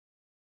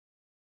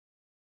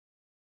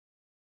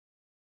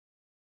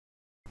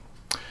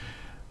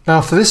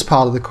Now for this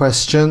part of the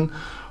question,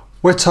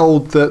 we're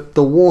told that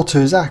the water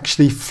is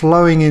actually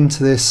flowing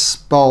into this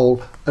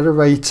bowl at a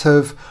rate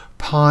of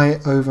pi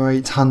over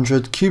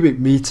 800 cubic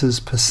meters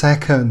per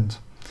second.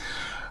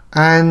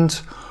 And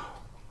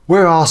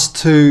we're asked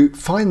to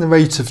find the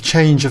rate of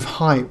change of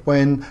height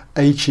when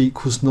h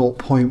equals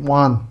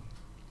 0.1.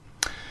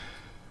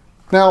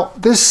 Now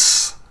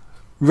this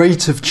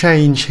rate of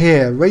change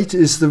here,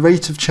 is the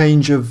rate of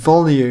change of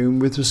volume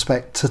with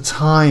respect to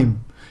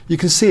time. You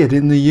can see it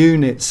in the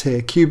units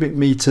here, cubic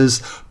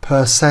meters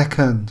per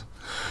second.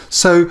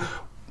 So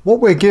what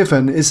we're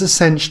given is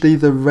essentially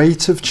the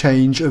rate of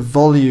change of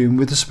volume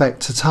with respect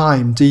to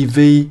time,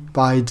 dV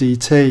by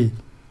dt.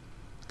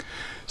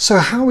 So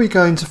how are we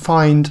going to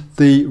find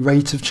the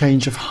rate of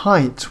change of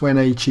height when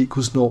h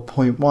equals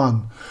 0.1?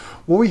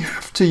 Well, we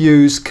have to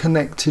use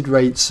connected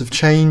rates of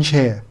change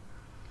here.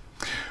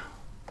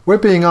 We're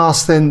being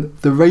asked then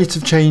the rate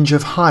of change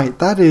of height,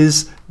 that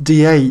is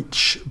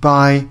dH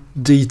by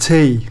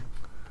dt.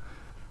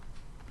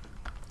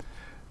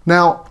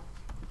 Now,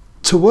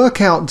 to work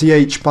out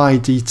dH by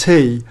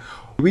dt,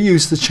 we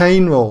use the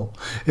chain rule.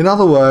 In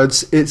other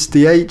words, it's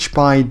dH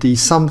by d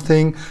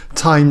something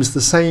times the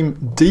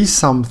same d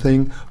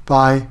something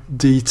by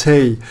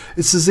dt.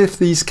 It's as if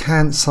these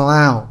cancel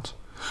out.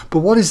 But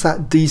what is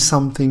that d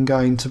something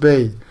going to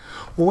be?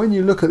 Well, when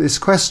you look at this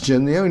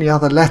question, the only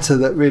other letter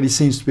that really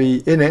seems to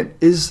be in it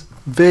is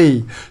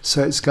v.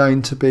 So it's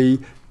going to be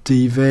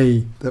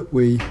dv that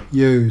we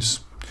use.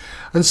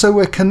 And so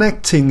we're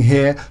connecting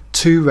here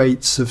two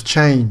rates of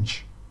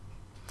change.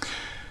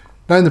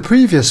 Now in the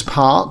previous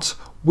part,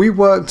 we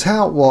worked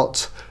out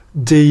what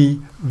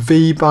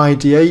dv by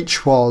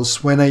dh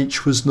was when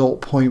h was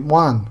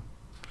 0.1.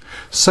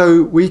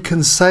 So we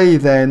can say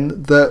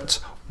then that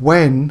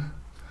when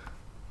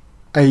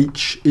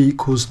h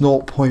equals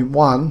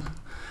 0.1,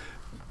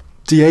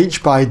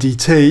 dH by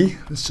dt,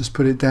 let's just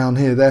put it down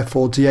here,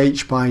 therefore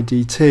dH by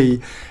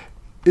dt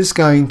is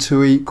going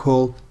to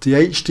equal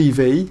dH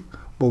dv.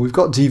 Well, we've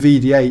got dV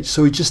dH,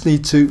 so we just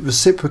need to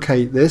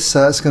reciprocate this,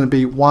 so that's going to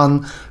be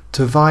 1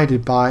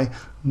 divided by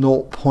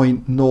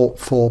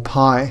 0.04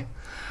 pi,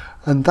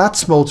 and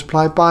that's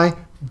multiplied by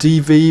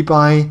dV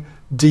by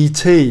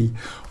dt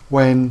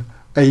when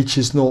h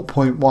is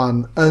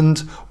 0.1,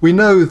 and we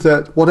know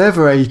that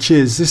whatever h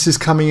is, this is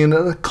coming in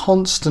at a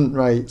constant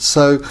rate,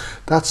 so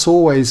that's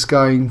always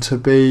going to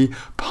be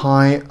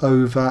pi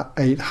over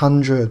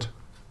 800.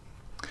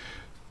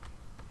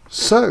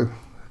 So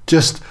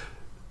just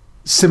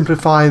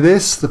simplify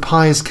this, the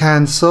pi's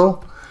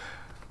cancel,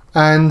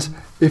 and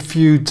if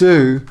you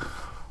do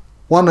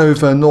 1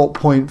 over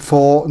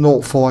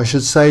 0.4 I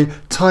should say,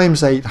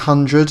 times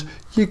 800,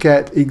 you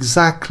get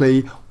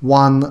exactly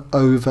 1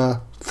 over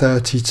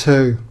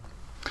 32.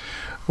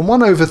 And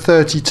 1 over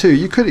 32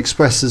 you could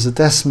express as a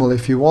decimal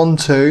if you want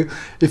to.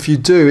 If you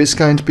do, it's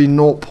going to be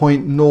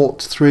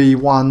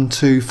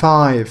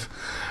 0.03125.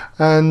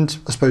 And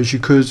I suppose you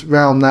could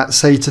round that,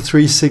 say, to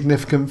 3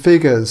 significant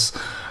figures.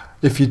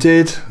 If you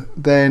did,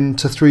 then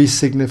to 3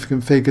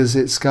 significant figures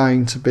it's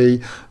going to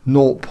be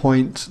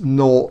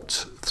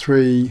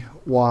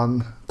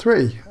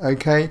 0.0313,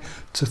 okay,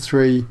 to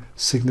 3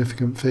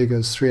 significant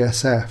figures,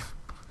 3SF.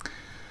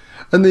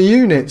 And the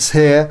units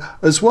here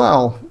as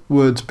well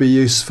would be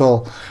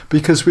useful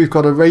because we've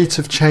got a rate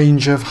of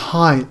change of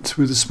height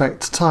with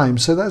respect to time.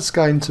 So that's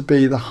going to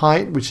be the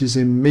height, which is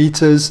in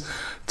meters,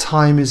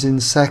 time is in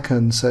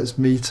seconds, so it's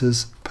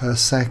meters per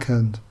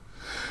second.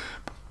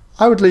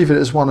 I would leave it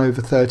as 1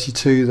 over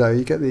 32 though,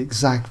 you get the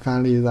exact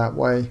value that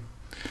way.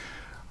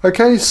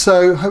 Okay,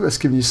 so I hope that's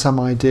given you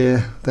some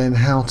idea then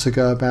how to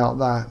go about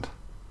that.